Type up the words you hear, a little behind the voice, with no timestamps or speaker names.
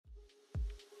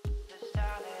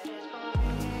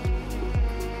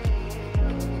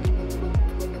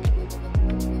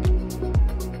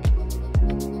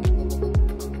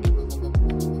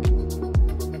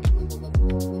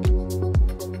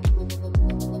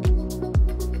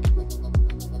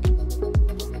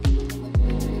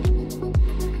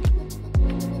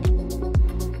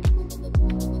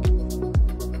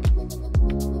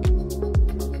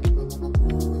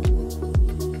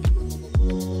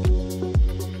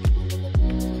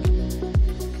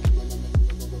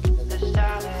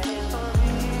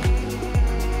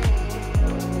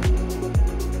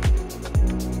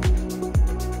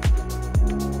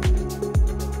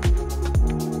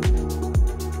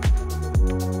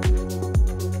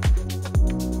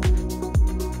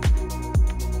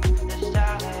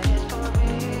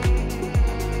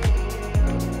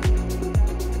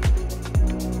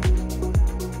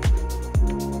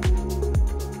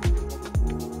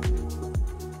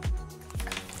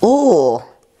Oh,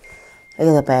 look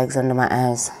at the bags under my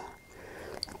eyes.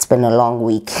 It's been a long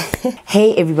week.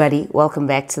 Hey everybody, welcome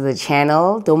back to the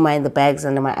channel. Don't mind the bags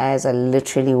under my eyes. I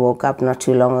literally woke up not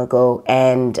too long ago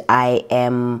and I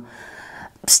am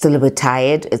still a bit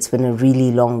tired. It's been a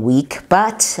really long week,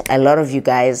 but a lot of you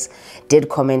guys did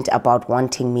comment about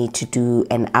wanting me to do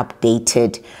an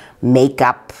updated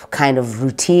makeup kind of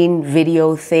routine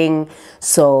video thing.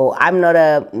 So I'm not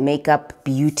a makeup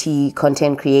beauty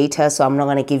content creator, so I'm not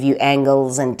going to give you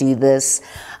angles and do this.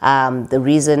 The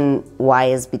reason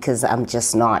why is because I'm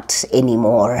just not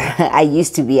anymore. I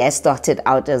used to be. I started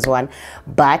out as one,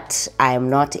 but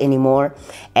I'm not anymore.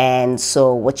 And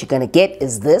so what you're going to get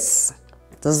is this.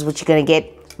 This is what you're going to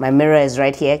get. My mirror is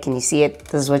right here. Can you see it?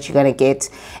 This is what you're going to get.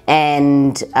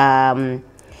 And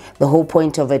the whole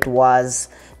point of it was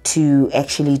to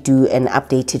actually do an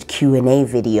updated Q&A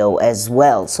video as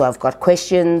well. So I've got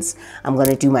questions. I'm going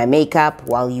to do my makeup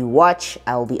while you watch.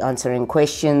 I'll be answering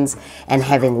questions and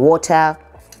having water.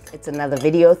 It's another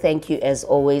video. Thank you as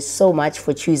always so much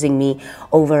for choosing me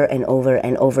over and over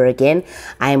and over again.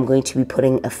 I am going to be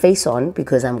putting a face on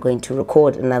because I'm going to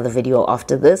record another video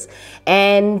after this.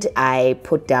 And I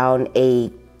put down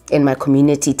in my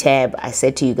community tab, I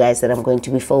said to you guys that I'm going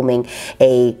to be filming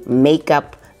a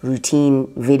makeup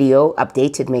routine video,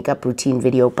 updated makeup routine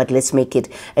video, but let's make it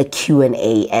a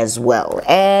Q&A as well.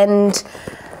 And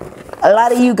a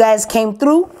lot of you guys came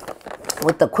through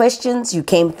with the questions. You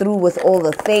came through with all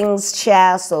the things,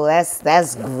 Cha, so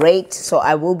that's great. So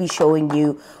I will be showing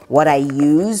you what I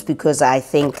use because I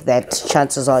think that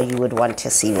chances are you would want to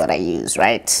see what I use,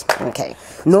 right? Okay.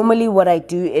 Normally what I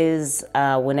do is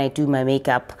when I do my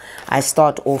makeup, I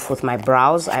start off with my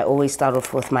brows. I always start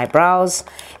off with my brows,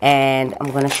 and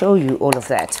I'm going to show you all of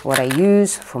that. What I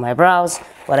use for my brows,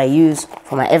 what I use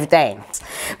for my everything.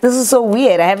 This is so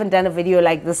weird. I haven't done a video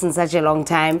like this in such a long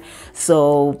time,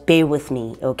 so bear with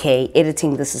me, okay?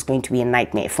 Editing this is going to be a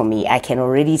nightmare for me. I can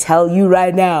already tell you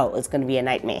right now it's going to be a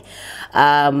nightmare.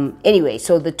 Anyway,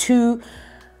 so the two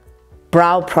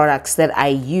brow products that I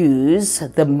use,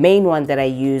 the main one that I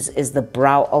use is the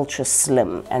Brow Ultra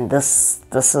Slim, and this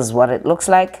is what it looks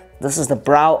like. This is the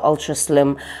Brow Ultra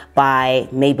Slim by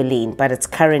Maybelline, but it's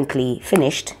currently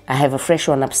finished. I have a fresh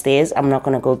one upstairs. I'm not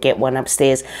going to go get one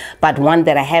upstairs, but one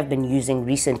that I have been using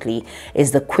recently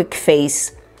is the Quick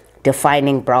Face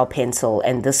Defining Brow Pencil,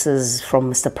 and this is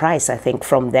from Mr. Price, I think,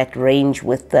 from that range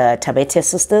with the Tabete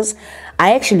sisters.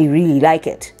 I actually really like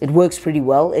it. It works pretty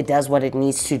well. It does what it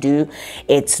needs to do.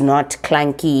 It's not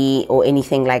clunky or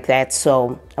anything like that.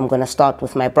 So I'm going to start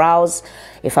with my brows.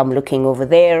 If I'm looking over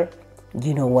there,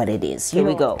 you know what it is. Here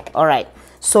we go. All right.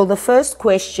 So the first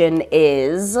question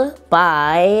is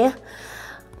by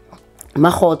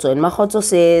Mahoto, and Mahoto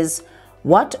says,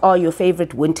 what are your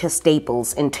favorite winter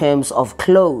staples in terms of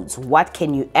clothes? What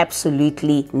can you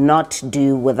absolutely not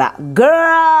do without?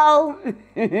 Girl!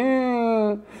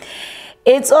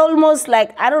 It's almost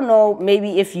like, I don't know,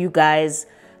 maybe if you guys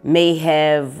may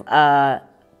have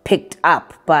picked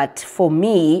up, but for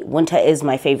me, winter is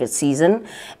my favorite season,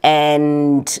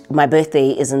 and my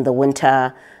birthday is in the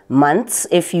winter months.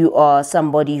 If you are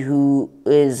somebody who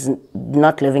is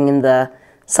not living in the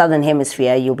southern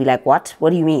hemisphere, you'll be like, what?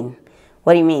 What do you mean?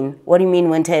 What do you mean? What do you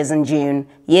mean winter is in June?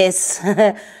 Yes.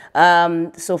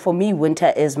 So for me,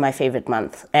 winter is my favorite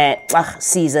month,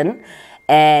 season.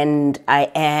 And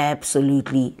I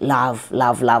absolutely love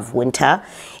winter.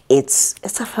 It's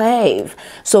a fave.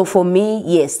 So for me,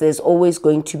 yes, there's always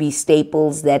going to be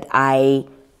staples that are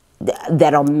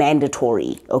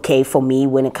mandatory, okay, for me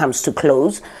when it comes to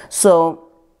clothes. So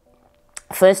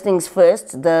first things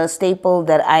first, the staple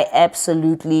that I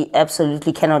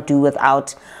absolutely cannot do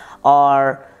without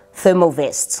are thermal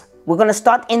vests. We're going to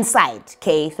start inside,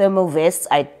 okay? Thermal vests,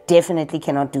 I definitely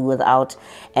cannot do without.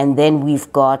 And then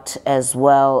we've got as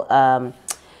well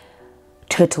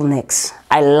turtlenecks.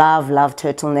 I love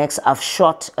turtlenecks. I've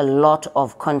shot a lot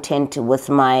of content with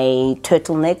my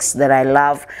turtlenecks that I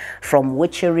love from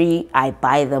Witchery. I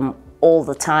buy them all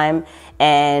the time,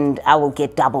 and I will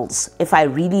get doubles. If I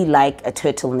really like a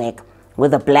turtleneck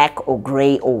with a black or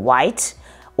gray or white,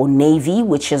 or navy,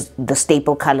 which is the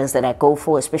staple colors that I go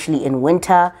for, especially in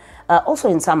winter, also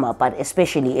in summer, but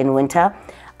especially in winter,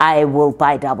 I will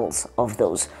buy doubles of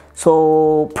those.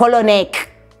 So polo neck,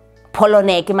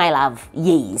 my love,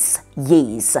 yes.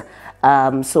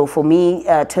 So for me,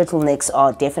 turtlenecks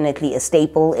are definitely a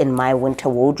staple in my winter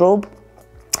wardrobe.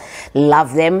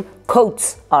 Love them.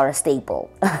 Coats are a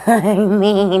staple. I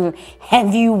mean,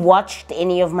 have you watched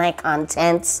any of my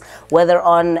contents, whether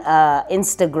on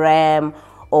Instagram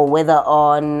or whether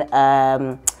on,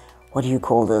 what do you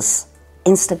call this?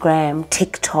 Instagram,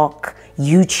 TikTok,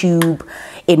 YouTube.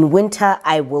 In winter,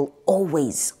 I will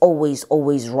always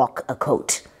rock a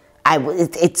coat.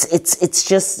 It's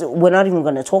just, we're not even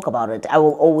going to talk about it. I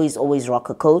will always rock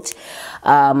a coat.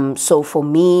 So for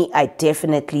me, I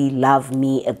definitely love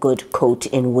me a good coat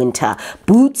in winter.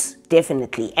 Boots,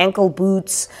 definitely. Ankle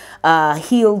boots,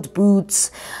 heeled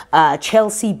boots,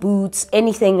 Chelsea boots,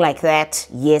 anything like that.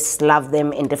 Yes, love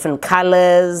them in different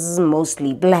colors,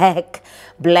 mostly black,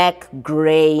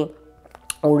 gray,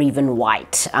 or even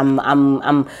white.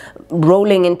 I'm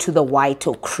rolling into the white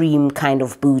or cream kind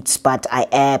of boots, but I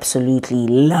absolutely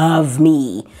love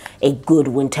me a good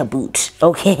winter boot.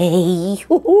 Okay,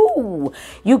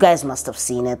 you guys must have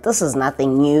seen it. This is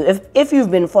nothing new. If you've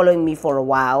been following me for a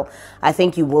while, I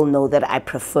think you will know that I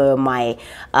prefer my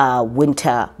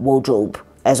winter wardrobe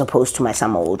as opposed to my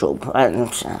summer wardrobe. I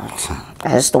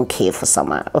just don't care for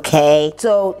summer, okay?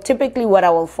 So typically what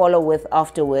I will follow with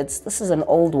afterwards, this is an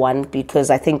old one because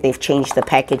I think they've changed the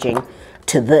packaging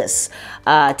to this.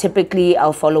 Typically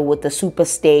I'll follow with the Super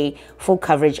Stay Full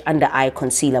Coverage Under Eye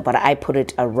Concealer, but I put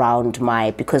it around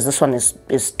my, because this one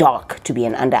is dark to be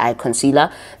an under eye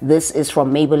concealer. This is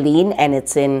from Maybelline and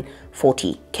it's in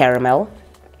 40 Caramel.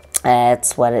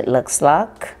 That's what it looks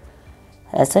like.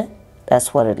 That's it.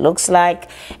 That's what it looks like.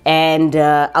 And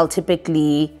I'll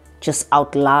typically just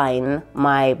outline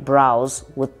my brows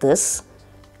with this.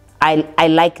 I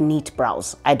like neat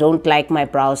brows. I don't like my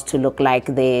brows to look like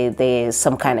they're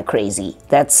some kind of crazy.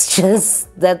 That's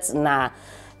nah.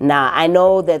 I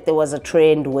know that there was a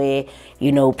trend where,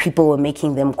 you know, people were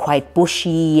making them quite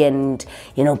bushy and,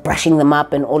 you know, brushing them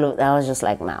up and all of that. I was just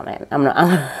like, nah, man, I'm not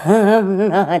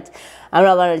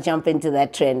gonna jump into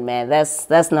that trend, man.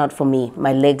 That's not for me.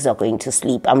 My legs are going to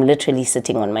sleep. I'm literally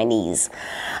sitting on my knees.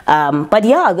 But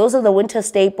yeah, those are the winter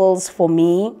staples for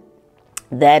me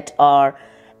that are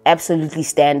absolutely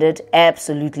standard,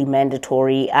 absolutely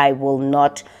mandatory. I will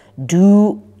not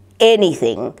do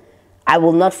anything. I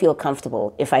will not feel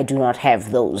comfortable if I do not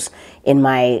have those in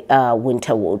my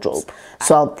winter wardrobe.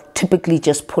 So I'll typically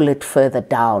just pull it further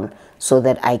down so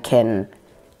that I can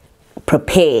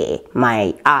prepare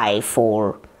my eye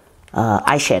for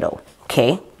eyeshadow,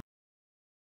 okay?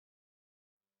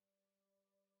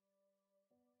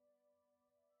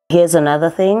 Here's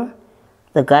another thing.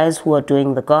 The guys who are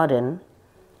doing the garden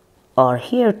are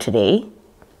here today.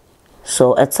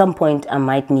 So at some point I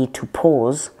might need to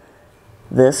pause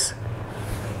this.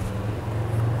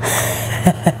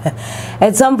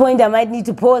 At some point I might need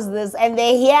to pause this and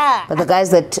they're here. But the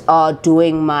guys that are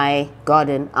doing my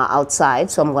garden are outside,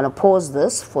 so I'm going to pause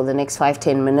this for the next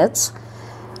 5-10 minutes.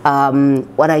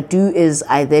 What I do is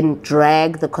I then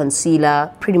drag the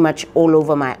concealer pretty much all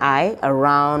over my eye,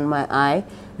 around my eye,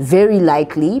 very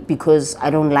lightly because I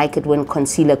don't like it when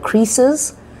concealer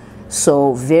creases.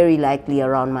 So very lightly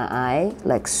around my eye,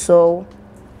 like so.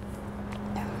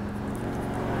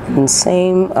 And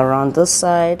same around this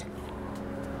side.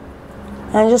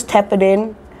 And just tap it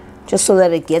in just so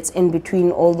that it gets in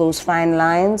between all those fine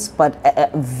lines, but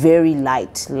very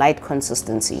light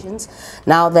consistency.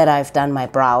 Now that I've done my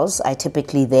brows, I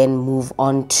typically then move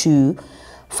on to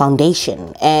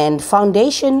foundation. And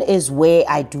foundation is where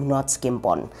I do not skimp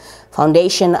on.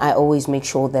 Foundation, I always make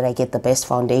sure that I get the best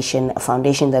foundation, a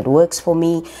foundation that works for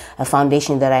me, a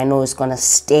foundation that I know is gonna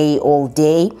stay all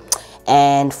day.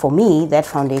 And for me, that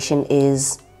foundation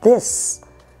is this.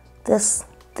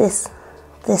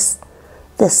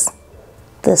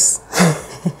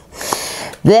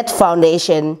 That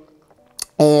foundation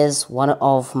is one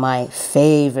of my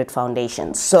favorite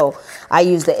foundations. So I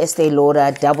use the Estee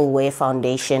Lauder Double Wear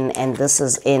Foundation, and this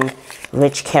is in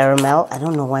Rich Caramel. I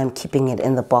don't know why I'm keeping it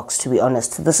in the box, to be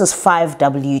honest. This is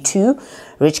 5W2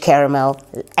 Rich Caramel.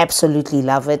 Absolutely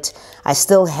love it. I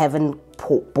still haven't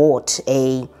bought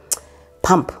a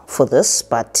pump for this,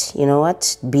 but you know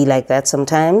what? Be like that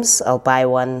sometimes. I'll buy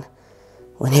one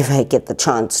whenever I get the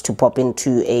chance to pop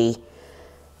into a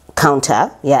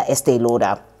counter. Yeah, Estee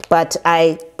Lauder. But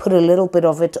I put a little bit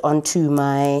of it onto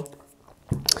my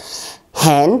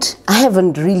hand. I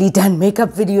haven't really done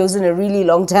makeup videos in a really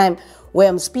long time where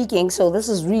I'm speaking, so this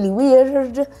is really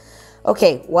weird.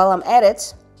 Okay, while I'm at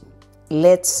it,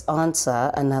 let's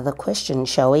answer another question,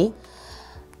 shall we?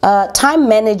 Time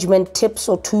management tips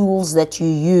or tools that you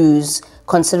use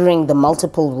considering the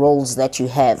multiple roles that you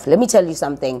have. Let me tell you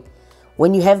something.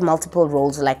 When you have multiple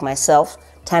roles like myself,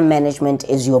 time management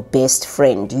is your best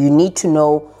friend. You need to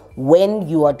know when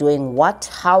you are doing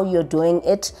what, how you're doing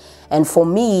it. And for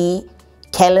me,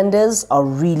 calendars are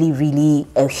really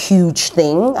a huge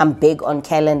thing. I'm big on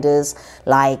calendars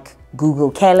like Google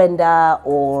Calendar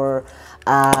or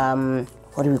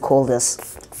what do we call this?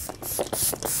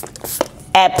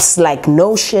 apps like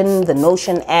Notion. The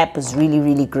Notion app is really,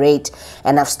 really great,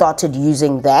 and I've started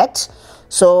using that.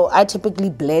 So I typically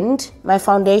blend my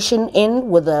foundation in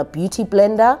with a beauty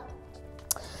blender,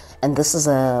 and this is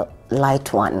a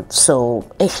light one. So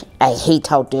I hate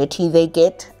how dirty they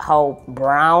get, how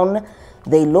brown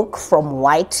they look from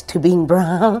white to being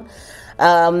brown.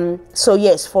 So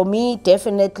yes, for me,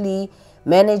 definitely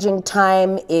managing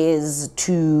time is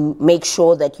to make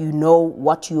sure that you know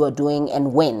what you are doing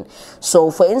and when. So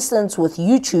for instance, with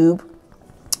YouTube,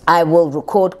 I will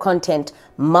record content,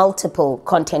 multiple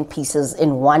content pieces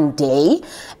in one day,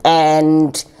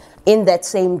 and in that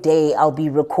same day I'll be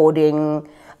recording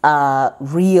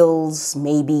reels,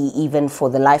 maybe even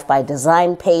for the Life by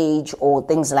Design page or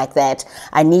things like that.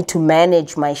 I need to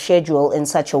manage my schedule in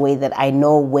such a way that I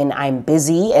know when I'm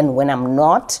busy and when I'm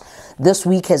not. This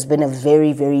week has been a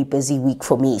very, very busy week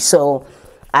for me, so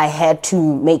I had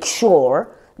to make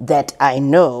sure that I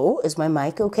know. Is my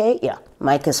mic okay? Yeah,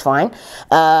 mic is fine.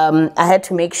 I had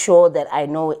to make sure that I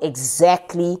know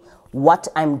exactly what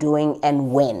I'm doing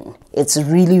and when. It's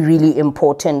really, really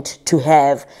important to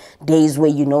have days where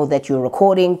you know that you're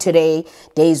recording today,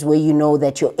 days where you know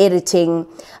that you're editing.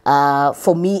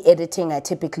 For me, editing, I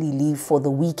typically leave for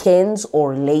the weekends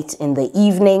or late in the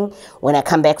evening. When I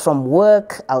come back from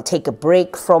work, I'll take a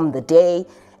break from the day,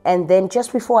 and then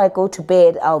just before I go to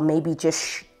bed, I'll maybe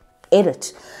just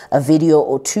edit a video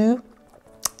or two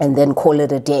and then call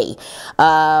it a day.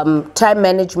 Time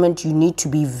management, you need to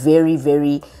be very,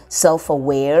 very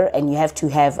self-aware, and you have to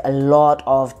have a lot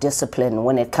of discipline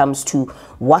when it comes to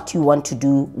what you want to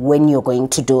do, when you're going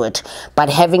to do it. But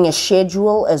having a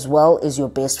schedule as well is your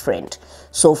best friend.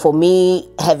 So for me,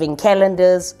 having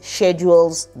calendars,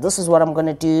 schedules, this is what I'm going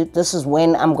to do, this is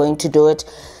when I'm going to do it.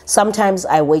 Sometimes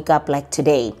I wake up like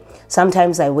today.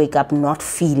 Sometimes I wake up not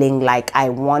feeling like I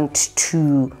want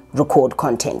to record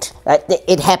content.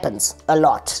 It happens a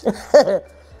lot.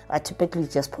 I typically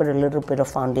just put a little bit of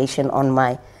foundation on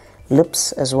my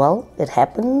lips as well. It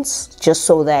happens just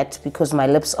so that, because my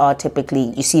lips are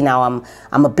typically, you see now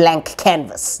I'm a blank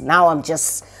canvas. Now I'm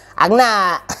just,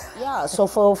 yeah, so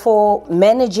for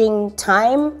managing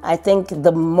time, I think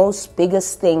the most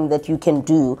biggest thing that you can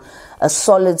do, a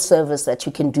solid service that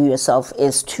you can do yourself,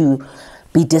 is to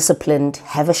be disciplined,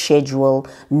 have a schedule,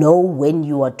 know when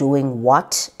you are doing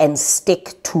what, and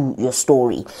stick to your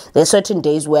story. There are certain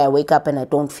days where I wake up and I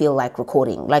don't feel like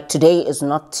recording. Like today is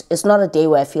not, it's not a day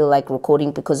where I feel like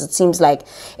recording, because it seems like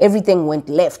everything went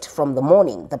left from the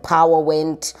morning. The power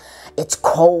went, it's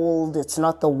cold, it's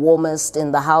not the warmest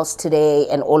in the house today,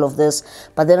 and all of this.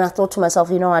 But then I thought to myself,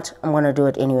 you know what, I'm going to do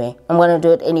it anyway. I'm going to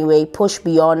do it anyway, push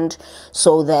beyond,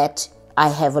 so that I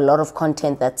have a lot of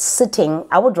content that's sitting.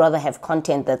 I would rather have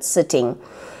content that's sitting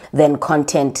than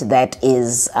content that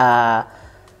is no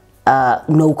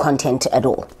content at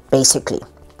all, basically.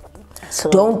 So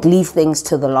don't leave things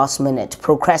to the last minute.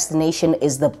 Procrastination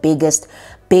is the biggest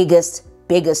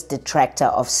detractor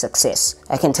of success.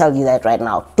 I can tell you that right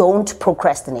now. Don't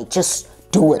procrastinate, just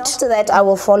do it. After that, I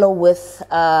will follow with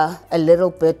a little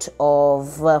bit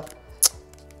of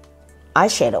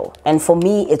eyeshadow, and for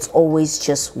me it's always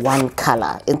just one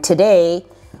color. And today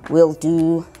we'll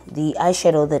do the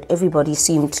eyeshadow that everybody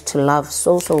seemed to love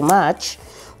so much,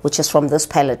 which is from this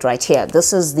palette right here.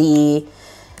 This is the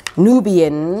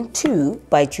Nubian 2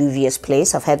 by Juvia's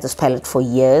Place. I've had this palette for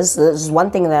years. This is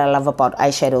one thing that I love about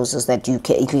eyeshadows, is that you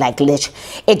can, like,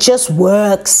 it just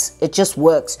works. It just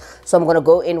works. So I'm going to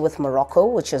go in with Morocco,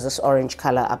 which is this orange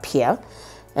color up here,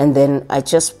 and then I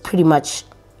just pretty much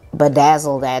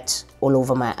bedazzle that all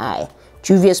over my eye.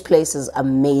 Juvia's Place is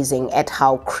amazing at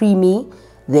how creamy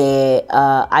their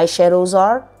eyeshadows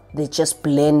are. They just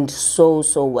blend so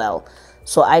well.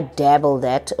 So I dabble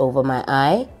that over my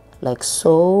eye like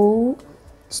so.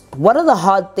 What are the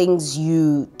hard things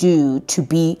you do to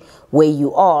be where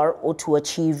you are or to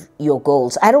achieve your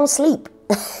goals? I don't sleep.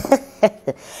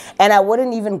 And I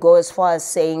wouldn't even go as far as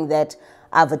saying that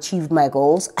I've achieved my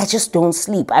goals. I just don't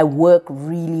sleep. I work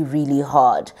really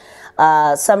hard.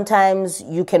 Sometimes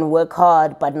you can work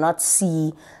hard but not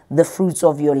see the fruits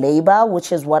of your labor,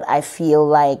 which is what I feel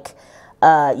like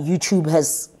YouTube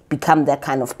has become, that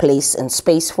kind of place and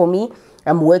space for me.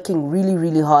 I'm working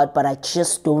really hard, but I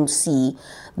just don't see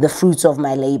the fruits of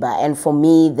my labor. And for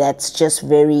me, that's just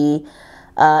very,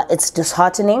 it's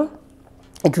disheartening.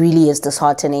 It really is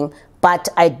disheartening. But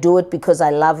I do it because I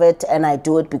love it, and I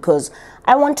do it because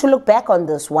I want to look back on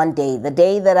this one day. The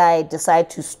day that I decide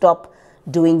to stop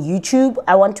doing YouTube,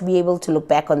 I want to be able to look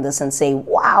back on this and say,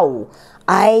 wow,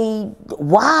 when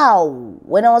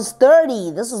I was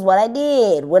 30, this is what I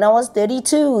did. When I was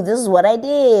 32, this is what I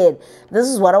did. This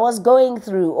is what I was going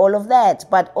through, all of that.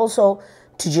 But also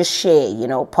to just share, you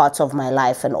know, parts of my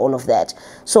life and all of that.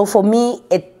 So for me,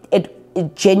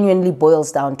 it genuinely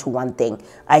boils down to one thing.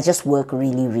 I just work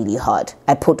really, really hard.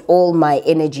 I put all my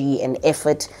energy and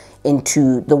effort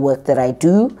into the work that I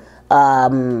do,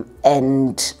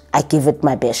 and I give it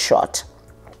my best shot.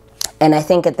 And I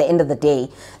think at the end of the day,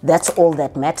 that's all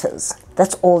that matters.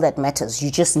 That's all that matters.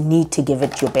 You just need to give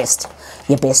it your best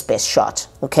shot,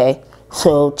 okay?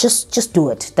 So just do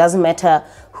it. Doesn't matter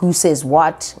who says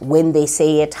what, when they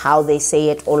say it, how they say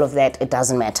it, all of that, it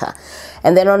doesn't matter.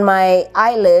 And then on my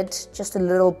eyelid, just a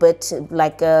little bit,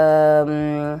 like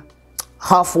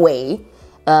halfway,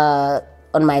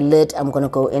 on my lid, I'm going to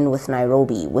go in with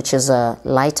Nairobi, which is a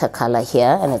lighter color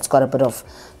here, and it's got a bit of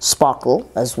sparkle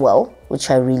as well, which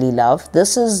I really love.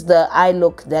 This is the eye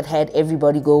look that had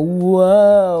everybody go,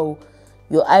 wow,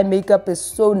 your eye makeup is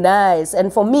so nice.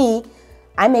 And for me,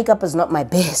 eye makeup is not my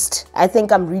best. I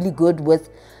think I'm really good with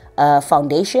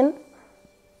foundation,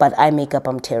 but eye makeup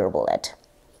I'm terrible at.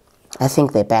 I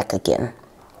think they're back again.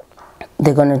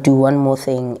 They're going to do one more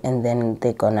thing, and then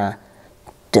they're going to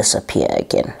disappear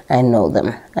again. I know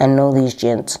them. I know these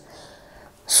gents.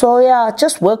 So yeah,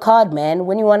 just work hard, man.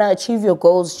 When you want to achieve your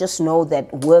goals, just know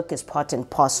that work is part and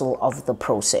parcel of the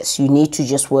process. You need to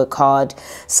just work hard.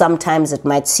 Sometimes it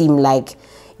might seem like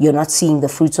you're not seeing the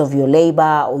fruits of your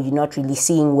labor, or you're not really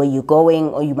seeing where you're going,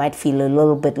 or you might feel a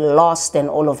little bit lost and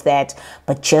all of that,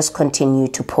 but just continue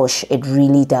to push. It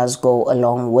really does go a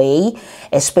long way,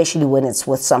 especially when it's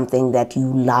with something that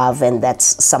you love and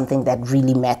that's something that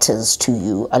really matters to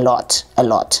you a lot.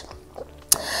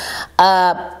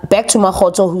 Back to my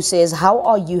xoxo, who says, how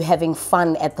are you having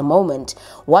fun at the moment?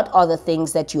 What are the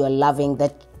things that you are loving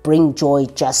that bring joy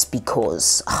just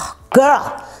because? Oh,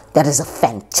 girl, that is a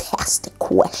fantastic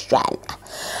question.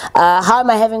 How am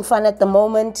I having fun at the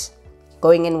moment?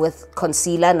 Going in with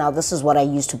concealer. Now, this is what I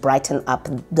use to brighten up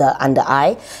the under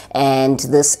eye. And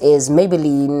this is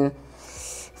Maybelline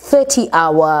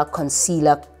 30-hour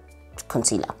concealer.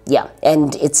 Yeah.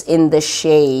 And it's in the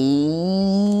shade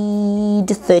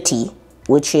 30,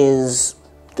 which is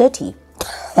 30.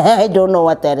 I don't know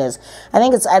what that is. I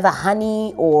think it's either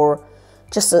honey or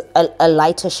just a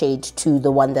lighter shade to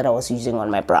the one that I was using on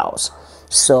my brows.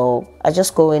 So I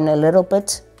just go in a little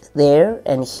bit there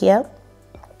and here,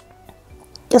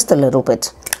 just a little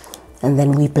bit, and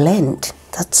then we blend.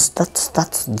 That's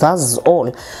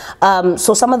all.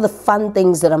 So some of the fun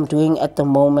things that I'm doing at the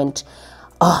moment,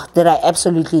 that I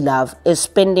absolutely love, is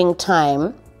spending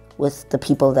time with the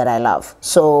people that I love.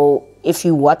 So if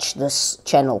you watch this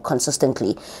channel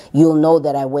consistently, you'll know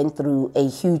that I went through a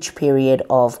huge period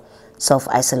of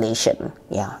self-isolation.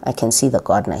 Yeah, I can see the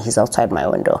gardener. He's outside my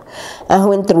window. I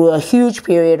went through a huge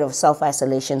period of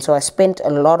self-isolation. So I spent a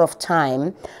lot of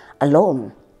time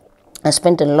alone. I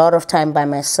spent a lot of time by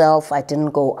myself. I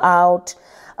didn't go out.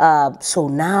 So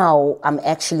now I'm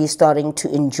actually starting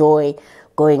to enjoy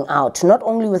going out, not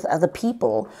only with other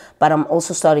people, but I'm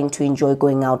also starting to enjoy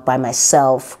going out by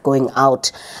myself, going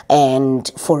out and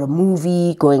for a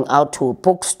movie, going out to a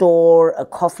bookstore, a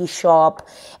coffee shop,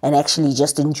 and actually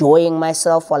just enjoying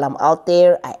myself while I'm out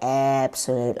there. I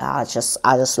just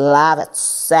love it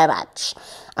so much.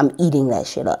 I'm eating that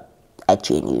shit up. I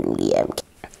genuinely am.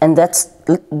 And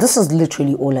this is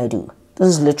literally all I do. This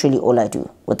is literally all I do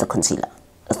with the concealer.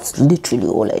 That's literally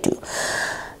all I do.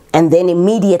 And then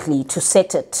immediately to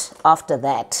set it after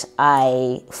that,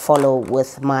 I follow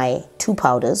with my 2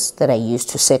 powders that I use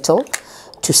to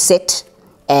set.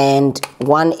 And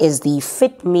one is the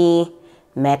Fit Me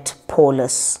Matte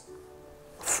Poreless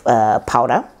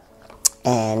powder.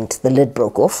 And the lid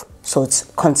broke off. So it's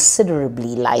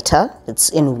considerably lighter. It's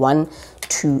in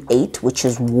 128, which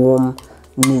is warm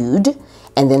nude.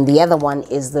 And then the other one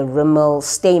is the Rimmel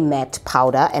Stay Matte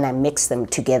powder. And I mix them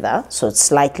together. So it's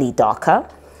slightly darker.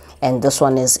 And this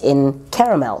one is in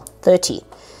Caramel 30.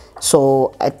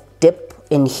 So I dip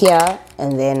in here,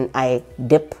 and then I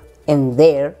dip in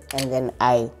there, and then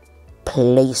I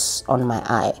place on my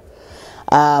eye.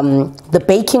 The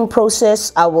baking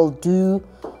process I will do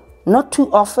not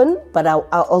too often, but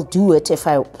I'll do it if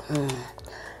I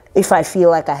feel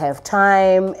like I have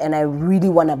time and I really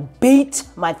want to beat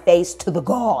my face to the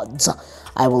gods.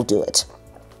 I will do it.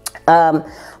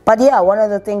 But yeah, one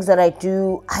of the things that I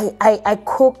do, I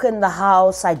cook in the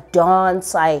house, I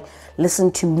dance, I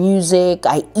listen to music,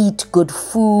 I eat good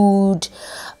food.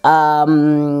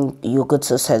 Your good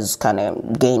sis has kind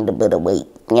of gained a bit of weight,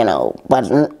 you know, but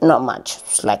not much.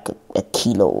 It's like a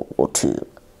kilo or 2.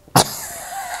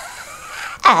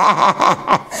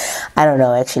 I don't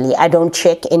know, actually. I don't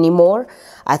check anymore.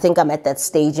 I think I'm at that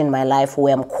stage in my life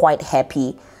where I'm quite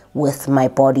happy with my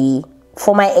body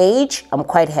for my age, I'm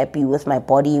quite happy with my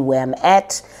body where I'm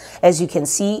at. As you can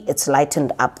see, it's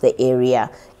lightened up the area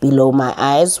below my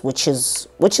eyes, which is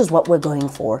what we're going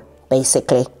for,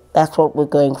 basically. That's what we're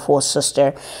going for,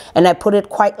 sister. And I put it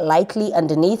quite lightly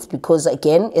underneath because,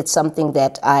 again, it's something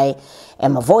that I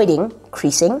am avoiding,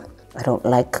 creasing. I don't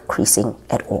like creasing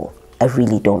at all. I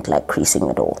really don't like creasing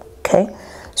at all, okay?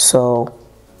 So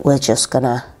we're just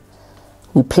gonna,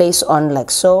 we place on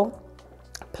like so,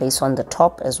 place on the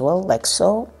top as well, like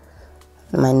so,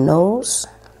 my nose,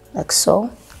 like so.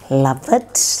 Love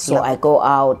it. So I go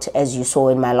out, as you saw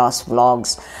in my last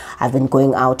vlogs, I've been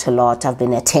going out a lot. I've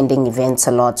been attending events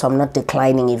a lot. So I'm not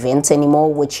declining events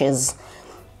anymore, which is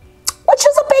a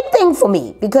big thing for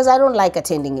me because I don't like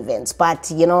attending events.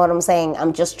 But you know what I'm saying?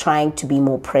 I'm just trying to be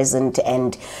more present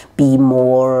and be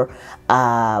more,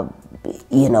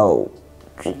 you know,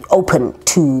 open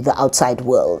to the outside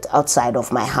world, outside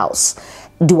of my house.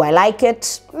 Do I like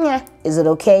it? Yeah. Is it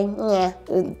okay? Yeah.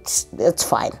 It's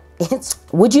fine.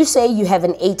 Would you say you have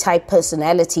an A-type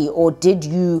personality, or did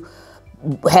you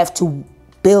have to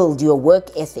build your work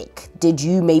ethic? Did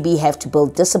you maybe have to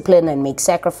build discipline and make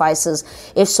sacrifices?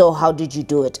 If so, how did you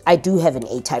do it? I do have an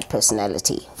A-type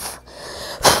personality.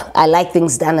 I like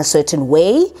things done a certain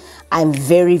way. I'm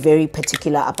very, very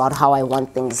particular about how I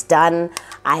want things done.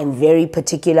 I'm very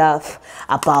particular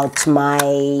about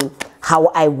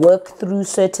how I work through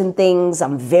certain things.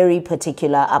 I'm very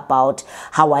particular about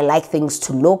how I like things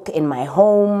to look in my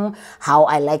home, how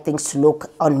I like things to look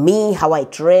on me, how I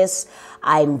dress.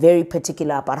 I'm very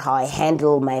particular about how I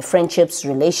handle my friendships,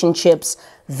 relationships.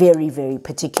 Very, very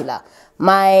particular.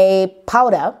 My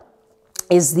powder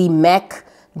is the MAC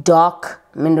Dark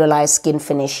Mineralized Skin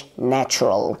Finish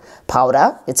Natural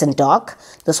powder. It's in dark.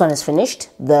 This one is finished.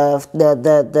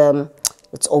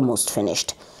 It's almost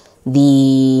finished.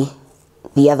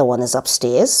 The other one is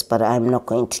upstairs, but I'm not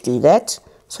going to do that.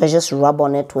 So I just rub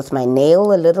on it with my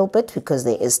nail a little bit because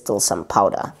there is still some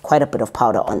powder, quite a bit of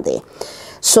powder on there.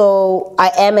 So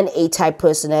I am an A-type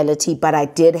personality, but I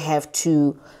did have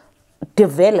to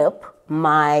develop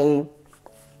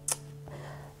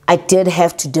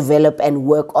and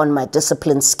work on my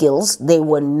discipline skills. They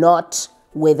were not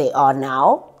where they are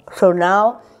now. So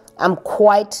now I'm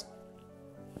quite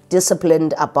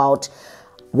disciplined about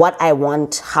what I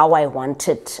want, how I want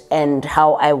it, and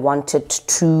how I want it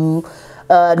to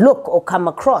look or come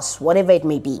across, whatever it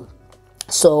may be.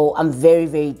 So I'm very,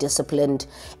 very disciplined,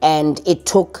 and it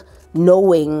took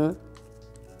knowing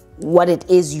what it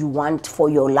is you want for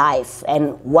your life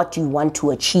and what you want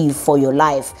to achieve for your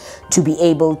life to be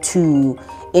able to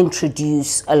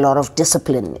introduce a lot of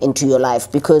discipline into your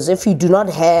life. Because if you do not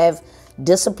have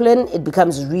discipline, it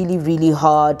becomes really, really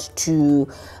hard to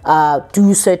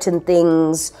do certain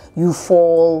things. You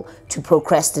fall to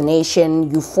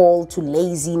procrastination, you fall to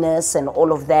laziness and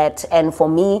all of that. And for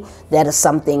me, that is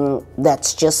something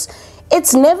that's just,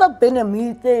 it's never been a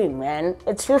me thing, man.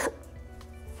 It's just,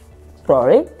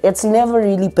 sorry, it's never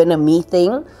really been a me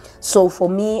thing. So for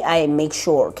me, I make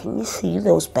sure, can you see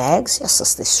those bags?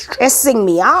 Yes, they're stressing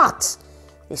me out.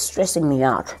 They're stressing me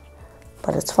out,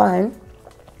 but it's fine.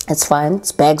 It's fine.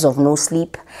 It's bags of no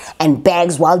sleep and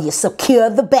bags while you secure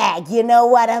the bag. You know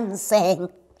what I'm saying?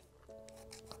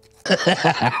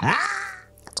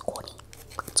 It's corny.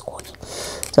 It's corny.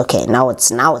 Okay, now it's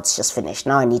just finished.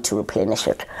 Now I need to replenish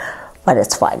it, but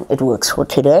it's fine. It works for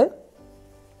today.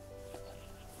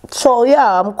 So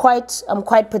yeah, I'm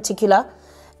quite particular,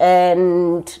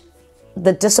 and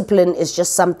the discipline is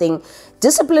just something.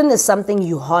 Discipline is something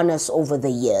you harness over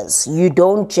the years. You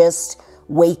don't just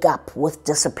wake up with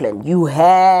discipline. You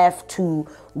have to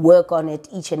work on it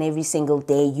each and every single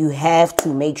day. You have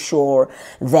to make sure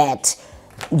that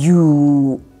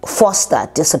you foster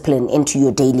discipline into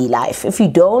your daily life. If you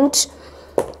don't,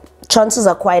 chances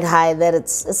are quite high that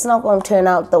it's not going to turn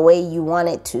out the way you want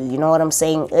it to. You know what I'm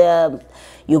saying?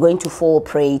 You're going to fall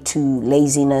prey to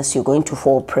laziness. You're going to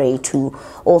fall prey to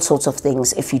all sorts of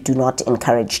things if you do not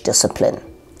encourage discipline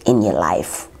in your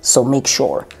life. So make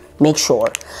sure.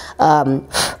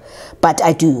 But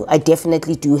I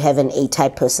definitely do have an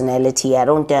A-type personality. I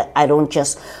don't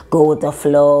just go with the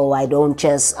flow. I don't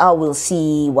just, we'll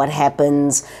see what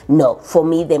happens. No, for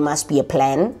me, there must be a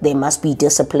plan. There must be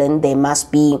discipline. There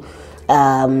must be,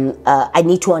 I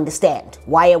need to understand,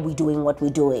 why are we doing what we're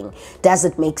doing? Does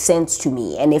it make sense to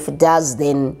me? And if it does,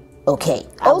 then okay.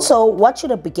 Also, what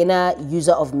should a beginner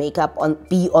user of makeup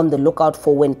be on the lookout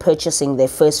for when purchasing their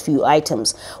first few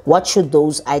items? What should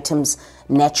those items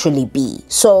naturally be?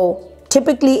 So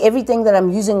typically everything that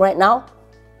I'm using right now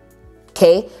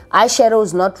Okay, eyeshadow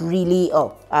is not really,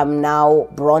 oh, I'm now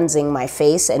bronzing my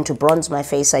face, and to bronze my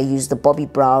face I use the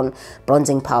Bobbi Brown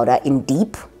bronzing powder in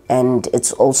Deep, and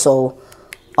it's also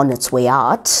on its way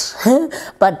out.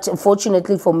 But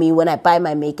fortunately for me, when I buy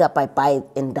my makeup, I buy it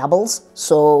in doubles,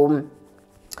 so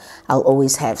I'll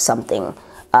always have something.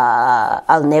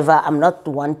 I'm not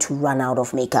the one to run out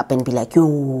of makeup and be like,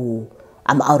 yo,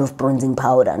 I'm out of bronzing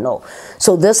powder. No.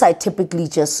 So this I typically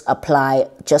just apply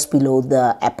just below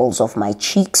the apples of my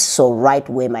cheeks. So right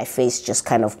where my face just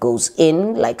kind of goes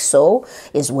in, like so,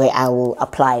 is where I will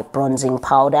apply bronzing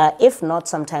powder. If not,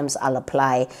 sometimes I'll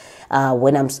apply,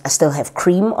 when I still have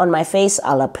cream on my face,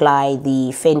 I'll apply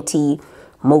the Fenty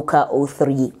Mocha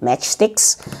 03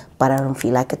 matchsticks. But I don't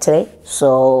feel like it today.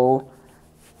 So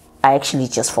I actually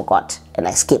just forgot and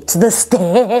I skipped the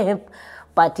step.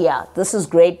 But yeah, this is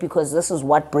great because this is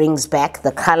what brings back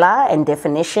the color and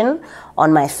definition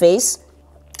on my face.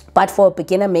 But for a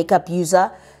beginner makeup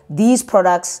user, these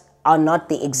products are not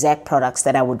the exact products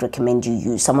that I would recommend you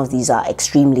use. Some of these are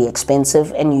extremely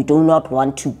expensive, and you do not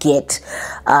want to get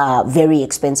very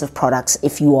expensive products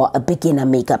if you are a beginner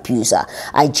makeup user.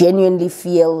 I genuinely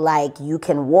feel like you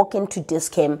can walk into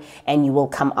Dis-Chem and you will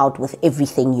come out with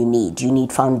everything you need. You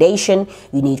need foundation,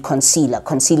 you need concealer.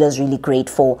 Concealer is really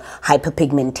great for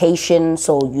hyperpigmentation,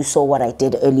 so you saw what I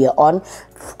did earlier on.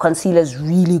 Concealer is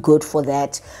really good for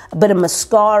that. A bit of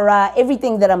mascara,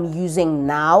 everything that I'm using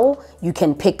now, you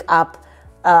can pick up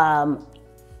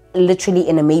literally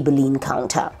in a Maybelline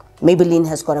counter. Maybelline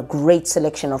has got a great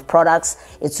selection of products.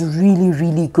 It's really,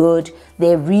 really good.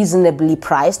 They're reasonably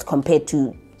priced compared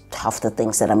to half the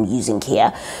things that I'm using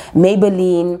here.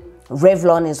 Maybelline,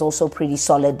 Revlon is also pretty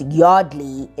solid.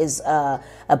 Yardley is a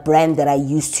brand that I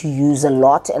used to use a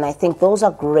lot, and I think those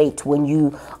are great when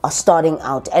you are starting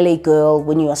out. LA girl,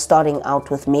 when you are starting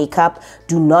out with makeup,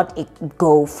 do not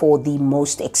go for the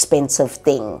most expensive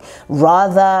thing.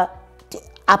 Rather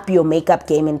up your makeup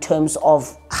game in terms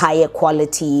of higher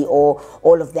quality or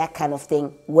all of that kind of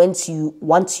thing once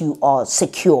you are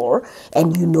secure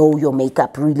and you know your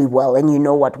makeup really well and you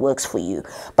know what works for you.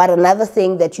 But another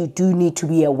thing that you do need to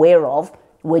be aware of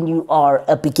when you are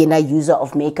a beginner user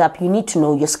of makeup, you need to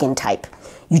know your skin type.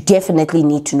 You definitely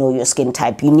need to know your skin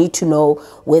type. You need to know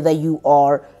whether you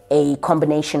are a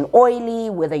combination oily,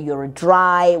 whether you're a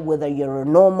dry, whether you're a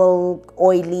normal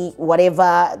oily,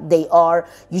 whatever they are.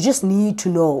 You just need to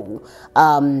know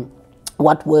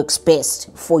what works best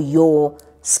for your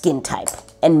skin type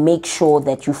and make sure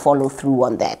that you follow through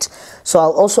on that. So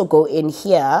I'll also go in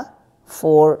here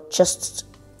for just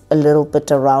a little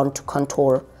bit around to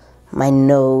contour my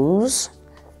nose.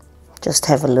 Just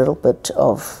have a little bit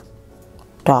of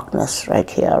darkness right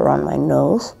here around my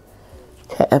nose.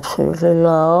 Absolutely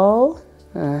low.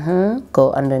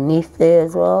 Go underneath there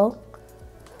as well.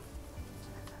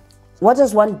 What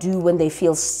does one do when they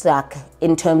feel stuck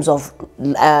in terms of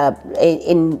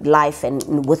in life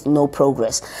and with no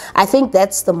progress? I think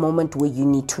that's the moment where you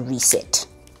need to reset,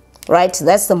 right?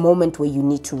 That's the moment where you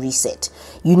need to reset.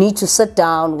 You need to sit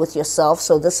down with yourself.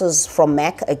 So this is from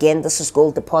MAC. Again, this is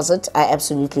Gold Deposit. I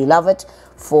absolutely love it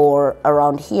for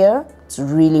around here. It's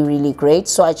really, really great.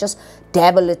 So I just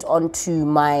dabble it onto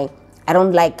my, I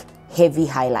don't like heavy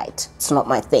highlight. It's not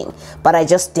my thing. But I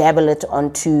just dabble it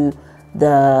onto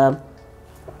the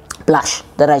blush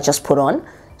that I just put on.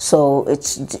 So it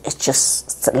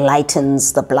just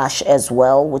lightens the blush as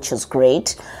well, which is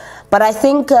great. But I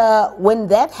think when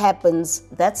that happens,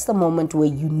 that's the moment where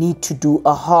you need to do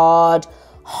a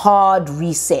hard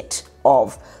reset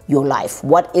of your life.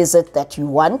 What is it that you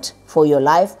want for your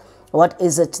life? What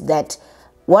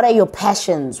are your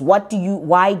passions? Why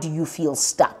do you feel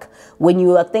stuck? When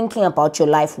you are thinking about your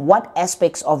life, what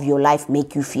aspects of your life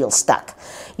make you feel stuck?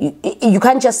 You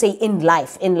can't just say in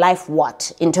life. In life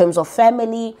what? In terms of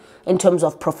family, in terms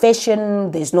of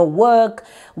profession, there's no work.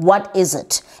 What is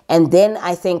it? And then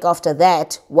I think after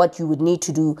that, what you would need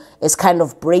to do is kind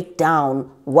of break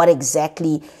down what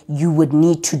exactly you would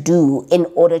need to do in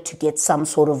order to get some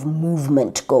sort of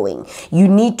movement going.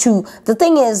 The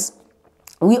thing is,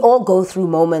 we all go through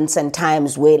moments and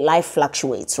times where life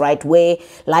fluctuates, right? Where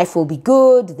life will be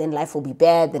good, then life will be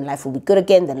bad, then life will be good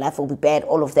again, then life will be bad,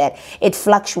 all of that. It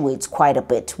fluctuates quite a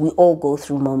bit. We all go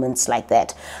through moments like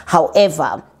that.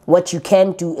 However, what you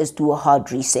can do is do a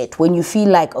hard reset. When you feel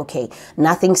like, okay,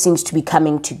 nothing seems to be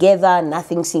coming together,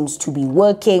 nothing seems to be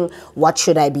working, what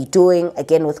should I be doing?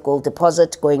 Again, with Gold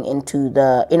Deposit, going into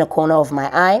the inner corner of my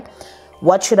eye.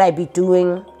 What should I be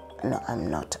doing? No, I'm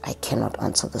not. I cannot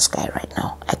answer this guy right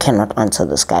now. I cannot answer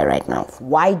this guy right now.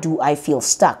 Why do I feel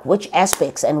stuck? Which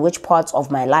aspects and which parts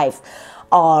of my life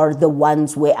are the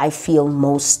ones where I feel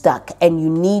most stuck. And you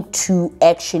need to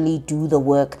actually do the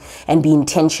work and be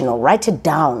intentional. Write it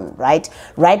down, right?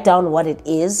 Write down what it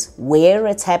is, where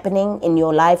it's happening in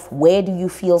your life, where do you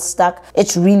feel stuck.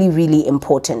 It's really, really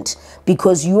important,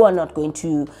 because you are not going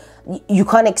to, you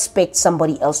can't expect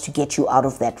somebody else to get you out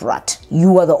of that rut.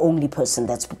 You are the only person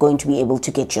that's going to be able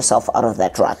to get yourself out of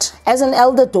that rut. As an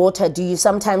elder daughter, do you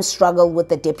sometimes struggle with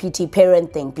the deputy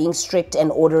parent thing, being strict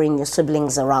and ordering your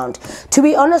siblings around? To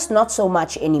be honest, not so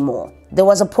much anymore. There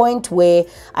was a point where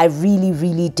I really,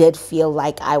 really did feel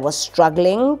like I was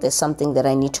struggling. There's something that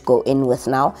I need to go in with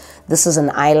now. This is an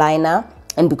eyeliner,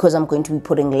 and because I'm going to be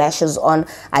putting lashes on,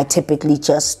 I typically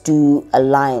just do a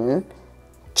line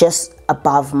just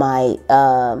above my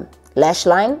lash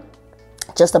line.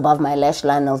 Just above my lash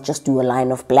line, I'll just do a line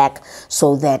of black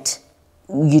so that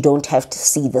you don't have to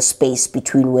see the space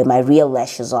between where my real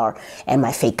lashes are and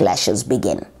my fake lashes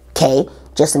begin, okay?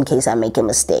 Just in case I make a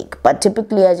mistake. But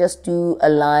typically I just do a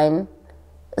line,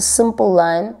 a simple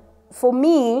line. For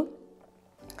me,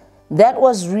 that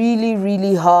was really,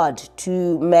 really hard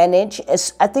to manage.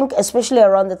 I think especially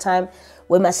around the time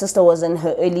when my sister was in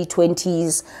her early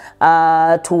 20s,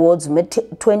 towards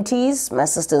mid-20s. My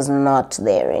sister's not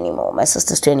there anymore. My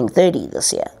sister's turning 30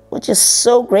 this year, which is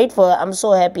so great for her. I'm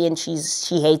so happy, and she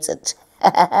hates it.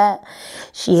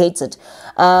 She hates it.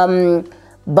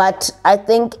 But I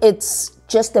think it's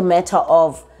just a matter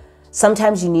of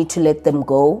sometimes you need to let them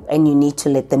go and you need to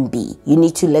let them be. You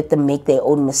need to let them make their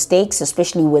own mistakes,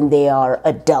 especially when they are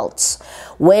adults.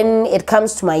 When it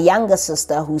comes to my younger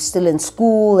sister, who's still in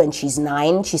school and she's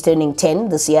 9, she's turning 10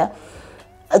 this year,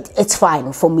 it's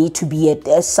fine for me to be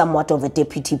somewhat of a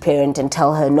deputy parent and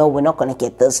tell her, no, we're not going to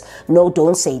get this. No,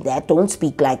 don't say that. Don't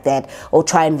speak like that. Or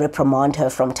try and reprimand her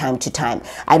from time to time.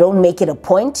 I don't make it a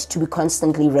point to be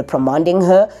constantly reprimanding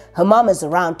her. Her mom is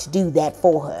around to do that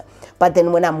for her. But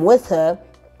then when I'm with her,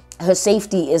 her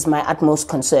safety is my utmost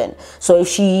concern. So if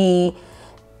she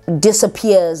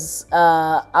disappears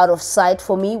out of sight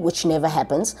for me, which never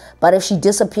happens, but if she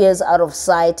disappears out of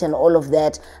sight and all of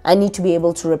that, I need to be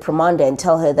able to reprimand her and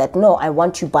tell her that, no, I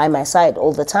want you by my side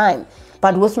all the time.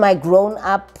 But with my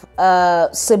grown-up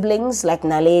siblings, like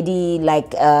Naledi, like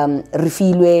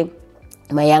Rifilwe,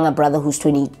 my younger brother who's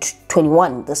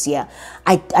 21 this year,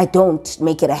 I don't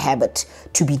make it a habit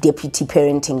to be deputy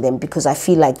parenting them, because I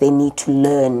feel like they need to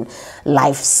learn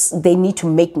life. They need to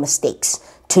make mistakes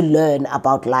to learn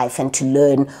about life and to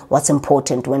learn what's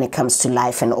important when it comes to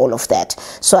life and all of that.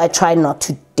 So I try not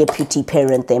to deputy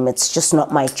parent them. It's just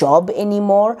not my job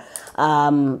anymore.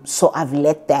 So I've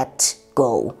let that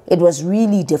go. It was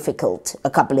really difficult a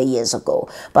couple of years ago.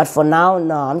 But for now,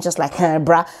 no, I'm just like,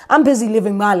 bruh, I'm busy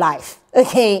living my life.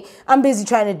 Okay, I'm busy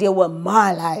trying to deal with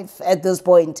my life at this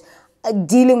point.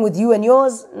 Dealing with you and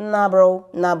yours, nah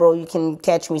bro, you can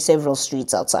catch me several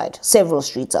streets outside.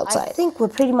 I think we're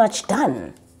pretty much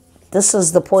done. This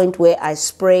is the point where I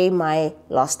spray my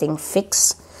lasting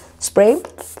fix spray.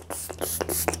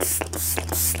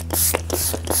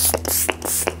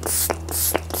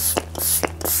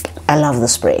 I love the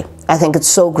spray. I think it's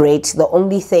so great. The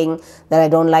only thing that I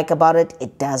don't like about it,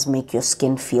 it does make your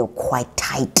skin feel quite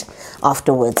tight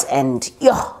afterwards, and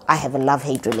I have a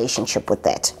love-hate relationship with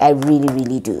that. I really,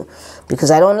 really do, because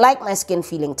I don't like my skin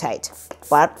feeling tight,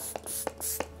 but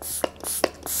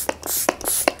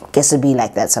guess it'd be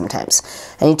like that sometimes.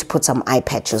 I need to put some eye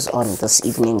patches on this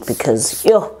evening because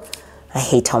I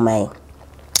hate how my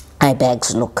eye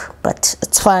bags look, but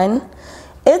it's fine.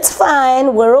 It's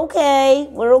fine. We're okay.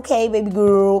 We're okay, baby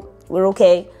girl. We're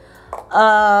okay.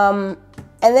 And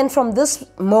then from this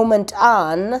moment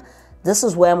on, this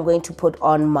is where I'm going to put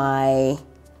on my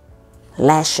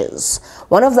lashes.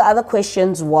 One of the other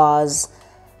questions was,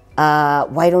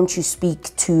 why don't you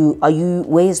speak to,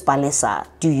 where's Palesa?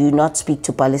 Do you not speak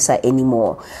to Palesa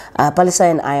anymore?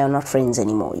 Palesa and I are not friends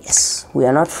anymore. Yes, we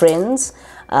are not friends.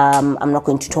 I'm not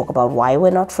going to talk about why we're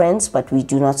not friends, but we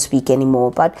do not speak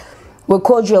anymore. But we're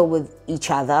cordial with each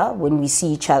other when we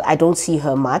see each other. I don't see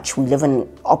her much. We live in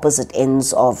opposite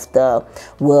ends of the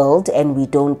world, and we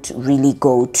don't really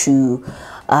go to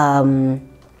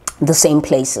the same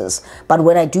places. But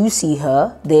when I do see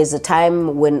her, there's a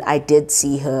time when I did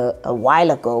see her a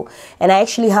while ago, and I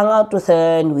actually hung out with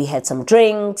her and we had some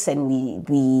drinks, and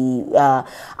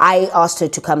I asked her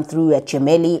to come through at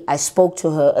Jameli. I spoke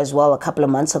to her as well a couple of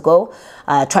months ago.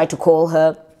 I tried to call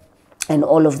her and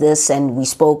all of this, and we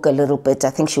spoke a little bit.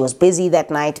 I think she was busy that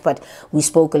night, but we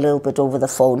spoke a little bit over the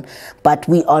phone. But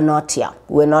we are not,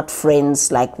 we're not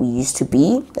friends like we used to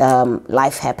be.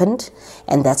 Life happened,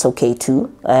 and that's okay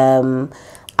too. I'm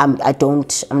not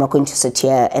going to sit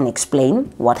here and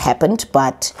explain what happened,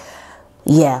 but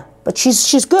yeah, But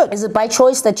she's good. Is it by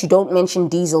choice that you don't mention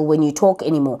Diesel when you talk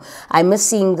anymore? I miss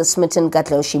seeing the smitten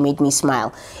Katleho. She made me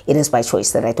smile. It is by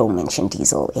choice that I don't mention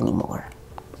Diesel anymore.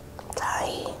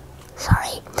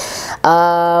 Sorry.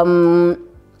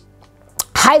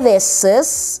 Hi there,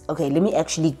 sis. Okay, let me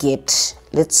actually get,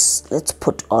 let's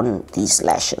put on these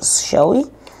lashes, shall we?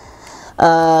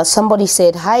 Somebody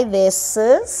said, hi there,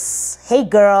 sis. Hey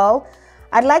girl,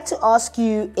 I'd like to ask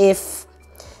you if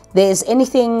there's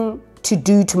anything to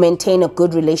do to maintain a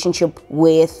good relationship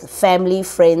with family,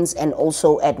 friends, and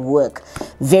also at work.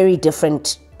 Very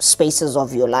different spaces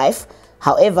of your life.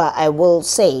 However, I will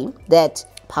say that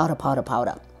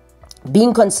powder.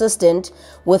 Being consistent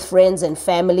with friends and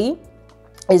family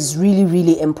is really,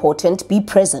 really important. Be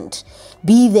present.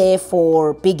 Be there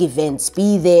for big events.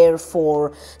 Be there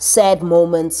for sad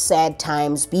moments, sad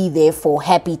times. Be there for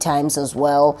happy times as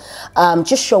well.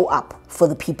 Just show up for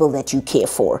the people that you care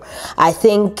for. I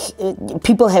think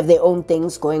people have their own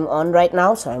things going on right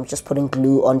now. So I'm just putting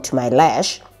glue onto my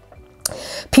lash.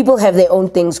 People have their own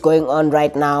things going on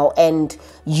right now, and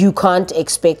you can't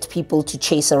expect people to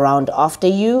chase around after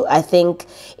you. I think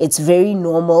it's very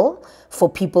normal for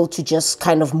people to just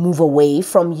kind of move away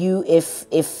from you if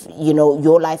you know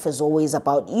your life is always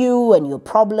about you and your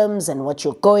problems and what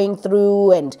you're going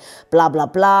through and blah blah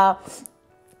blah,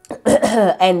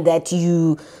 and that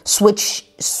you switch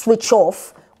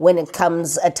off when it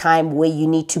comes a time where you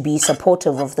need to be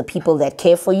supportive of the people that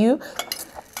care for you.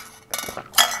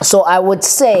 So I would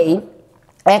say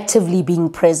actively being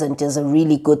present is a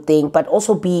really good thing, but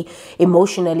also be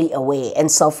emotionally aware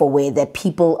and self-aware that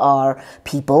people are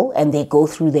people and they go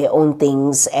through their own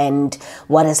things, and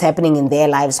what is happening in their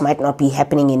lives might not be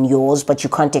happening in yours, but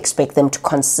you can't expect them to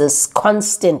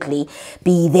constantly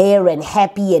be there and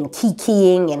happy and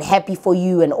kikiing and happy for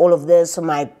you and all of this. So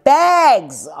my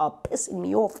bags are pissing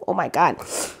me off. Oh my God.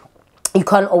 You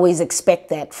can't always expect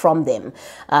that from them,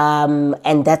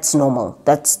 and that's normal.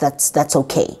 That's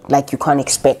okay. Like, you can't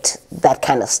expect that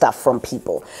kind of stuff from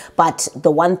people. But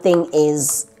the one thing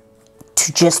is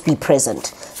to just be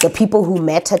present. The people who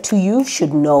matter to you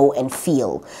should know and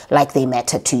feel like they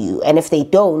matter to you. And if they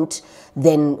don't,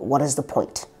 then what is the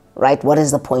point, right? What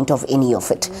is the point of any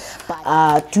of it?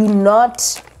 Do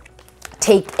not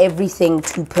take everything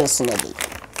too personally.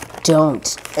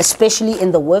 Don't, especially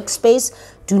in the workspace.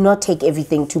 Do not take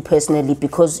everything too personally,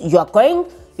 because you're going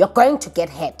to get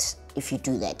hurt if you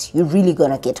do that. You're really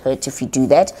gonna get hurt if you do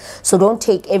that. So don't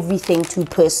take everything too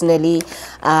personally.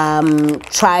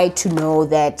 Try to know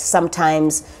that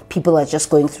sometimes people are just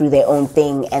going through their own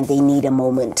thing and they need a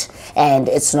moment, and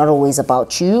it's not always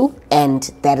about you,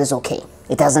 and that is okay.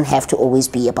 It doesn't have to always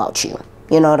be about you.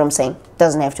 You know what I'm saying? It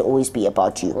doesn't have to always be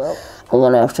about you. Well, I'm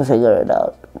gonna have to figure it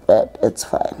out, but it's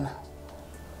fine.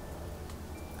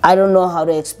 I don't know how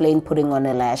to explain putting on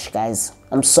a lash, guys.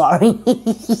 I'm sorry.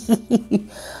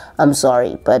 I'm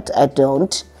sorry, but I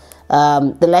don't.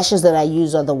 The lashes that I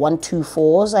use are the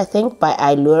 124s, I think, by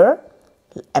Allure.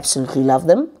 Absolutely love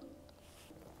them.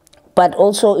 But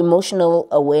also emotional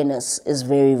awareness is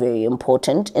very, very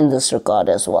important in this regard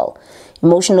as well.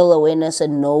 Emotional awareness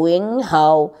and knowing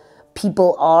how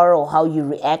people are or how you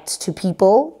react to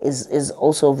people is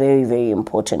also very, very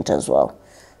important as well.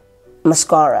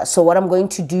 Mascara. So what I'm going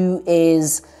to do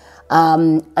is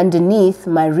underneath,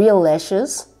 my real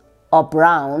lashes are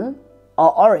brown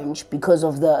or orange because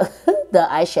of the the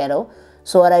eyeshadow.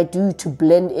 So what I do to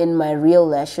blend in my real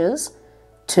lashes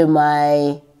to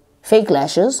my fake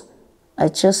lashes, I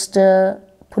just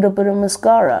put a bit of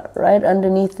mascara right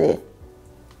underneath there,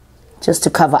 just to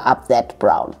cover up that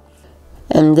brown.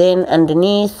 And then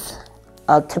underneath,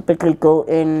 I'll typically go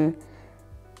in.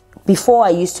 Before, I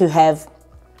used to have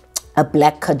a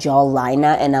black kajal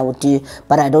liner, and I would do,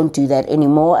 but I don't do that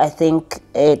anymore. I think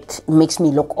it makes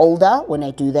me look older when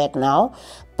I do that now.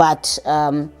 But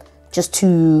just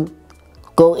to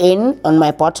go in on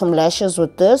my bottom lashes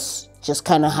with this, just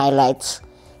kind of highlights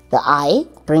the eye,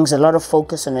 brings a lot of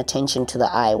focus and attention to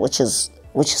the eye, which is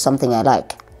something I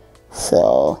like.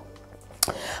 So,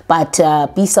 but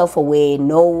be self-aware,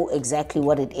 know exactly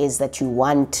what it is that you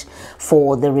want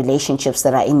for the relationships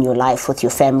that are in your life with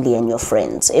your family and your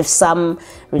friends. If some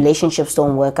relationships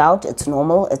don't work out, it's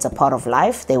normal, it's a part of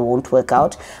life, they won't work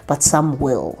out, but some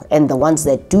will. And the ones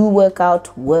that do work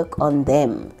out, work on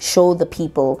them. Show the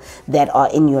people that are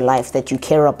in your life that you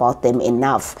care about them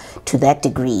enough to that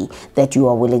degree that you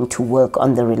are willing to work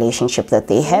on the relationship that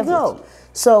they have with you.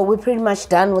 So we're pretty much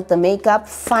done with the makeup.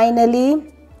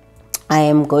 Finally, I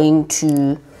am going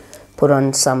to put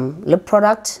on some lip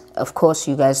product. Of course,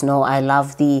 you guys know I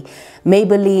love the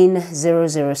Maybelline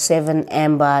 007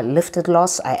 Amber Lifted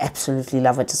Gloss. I absolutely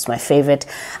love it. It's my favorite.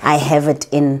 I have it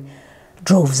in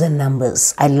droves and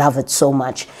numbers. I love it so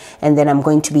much. And then I'm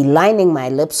going to be lining my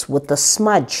lips with the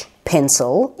Smudge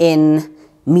pencil in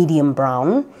medium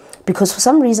brown, because for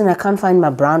some reason I can't find my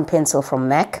brown pencil from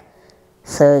MAC.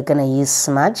 So we're gonna use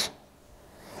Smudge.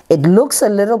 It looks a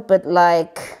little bit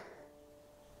like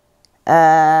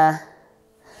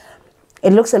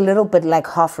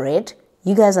half red.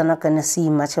 You guys are not gonna see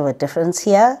much of a difference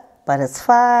here, but it's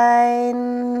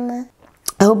fine.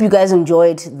 I hope you guys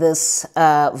enjoyed this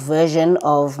version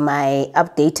of my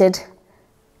updated.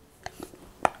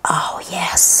 Oh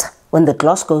yes, when the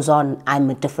gloss goes on, I'm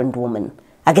a different woman.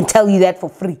 I can tell you that for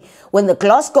free. When the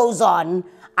gloss goes on,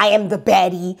 I am the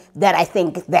baddie that I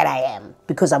think that I am,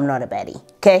 because I'm not a baddie,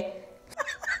 okay?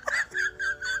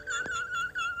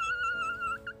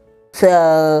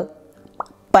 So,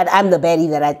 but I'm the baddie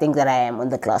that I think that I am when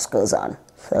the gloss goes on.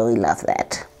 So we love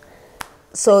that.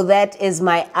 So that is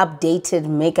my updated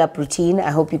makeup routine.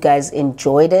 I hope you guys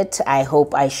enjoyed it. I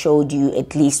hope I showed you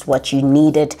at least what you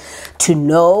needed to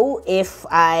know. If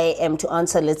I am to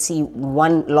answer, let's see,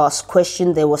 one last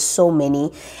question. There were so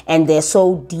many, and they're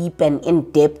so deep and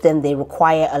in-depth, and they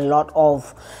require a lot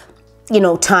of, you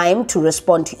know, time to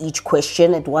respond to each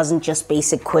question. It wasn't just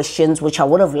basic questions, which I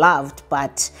would have loved,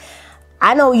 but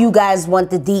I know you guys want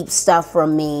the deep stuff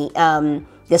from me.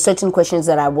 There's certain questions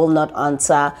that I will not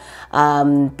answer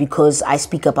because I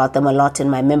speak about them a lot in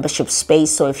my membership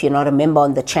space. So if you're not a member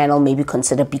on the channel, maybe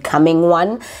consider becoming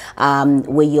one,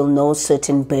 where you'll know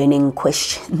certain burning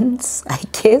questions, I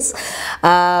guess.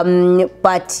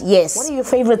 But yes, what are your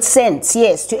favorite scents?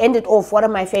 Yes, to end it off, what are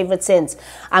my favorite scents?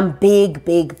 I'm big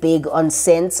on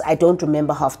scents. I don't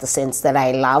remember half the scents that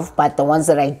I love, but the ones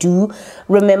that I do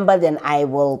remember, then I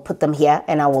will put them here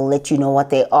and I will let you know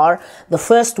what they are. The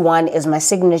first one is my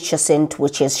signature scent,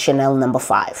 which is Chanel No.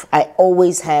 5. I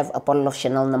always have a bottle of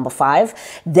Chanel No. 5.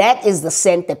 That is the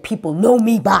scent that people know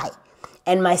me by.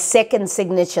 And my second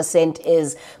signature scent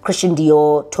is Christian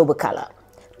Dior Tobacolor.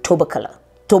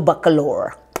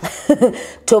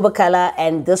 Tobacolor,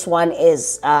 and this one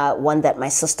is one that my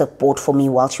sister bought for me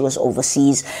while she was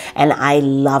overseas, and I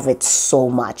love it so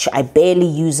much. I barely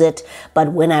use it,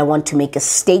 but when I want to make a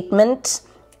statement,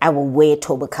 I will wear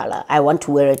Tobacolor. I want to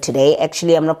wear it today.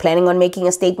 Actually, I'm not planning on making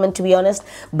a statement, to be honest,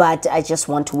 but I just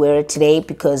want to wear it today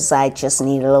because I just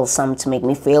need a little something to make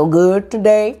me feel good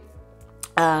today.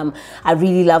 I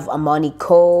really love Armani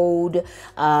Code,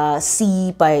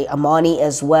 C by Armani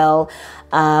as well.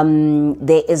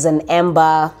 There is an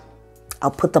amber. I'll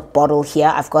put the bottle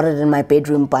here. I've got it in my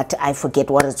bedroom, but I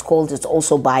forget what it's called. It's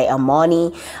also by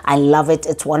Armani. I love it.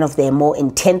 It's one of their more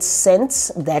intense scents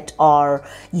that are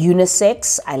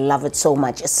unisex. I love it so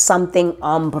much. It's something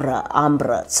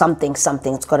ambre, something.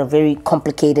 It's got a very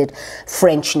complicated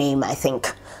French name, I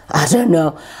think. I don't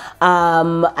know.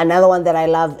 Another one that I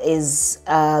love is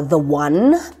The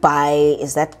One by,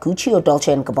 is that Gucci or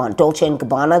Dolce & Gabbana? Dolce &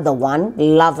 Gabbana, The One.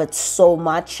 Love it so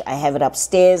much. I have it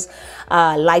upstairs.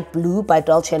 Light Blue by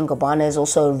Dolce & Gabbana is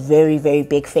also a very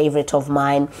big favorite of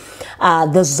mine.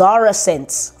 The Zara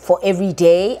scents for every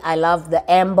day. I love the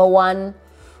Amber one.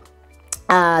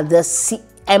 The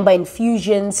Amber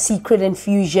Infusion, Secret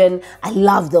Infusion. I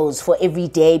love those for every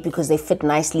day because they fit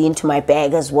nicely into my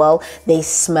bag as well. They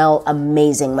smell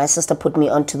amazing. My sister put me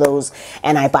onto those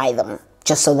and I buy them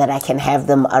just so that I can have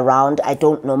them around. I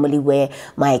don't normally wear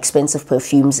my expensive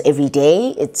perfumes every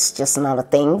day. It's just not a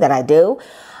thing that I do.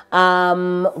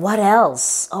 What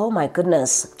else? Oh my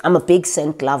goodness. I'm a big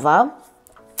scent lover.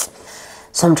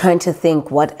 So I'm trying to think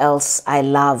what else I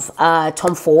love.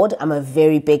 Tom Ford. I'm a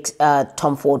very big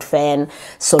Tom Ford fan.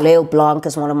 Soleil Blanc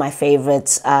is one of my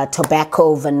favorites.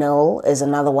 Tobacco Vanille is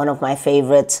another one of my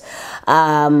favorites.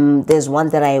 There's one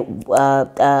that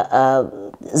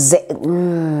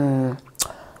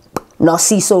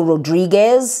Narciso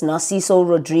Rodriguez.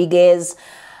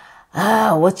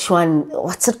 Which one?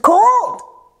 What's it called?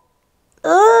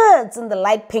 It's in the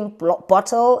light pink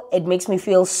bottle. It makes me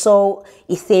feel so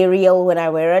ethereal when I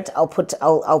wear it. I'll put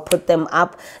them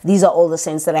up. These are all the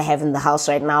scents that I have in the house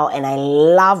right now, and I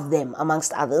love them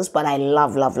amongst others, but I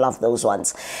love those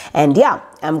ones. And yeah,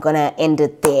 I'm gonna end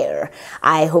it there.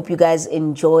 I hope you guys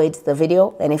enjoyed the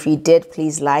video, and if you did,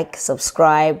 please like,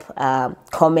 subscribe,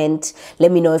 comment.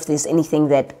 Let me know if there's anything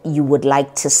that you would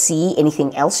like to see,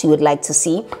 anything else you would like to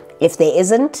see. If there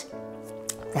isn't,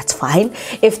 that's fine.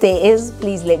 If there is,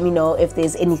 please let me know if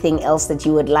there's anything else that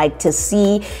you would like to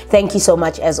see. Thank you so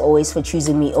much, as always, for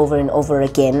choosing me over and over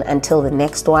again. Until the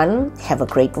next one, have a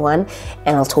great one,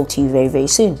 and I'll talk to you very, very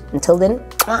soon. Until then,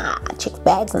 check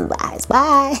bags and eyes.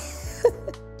 Bye.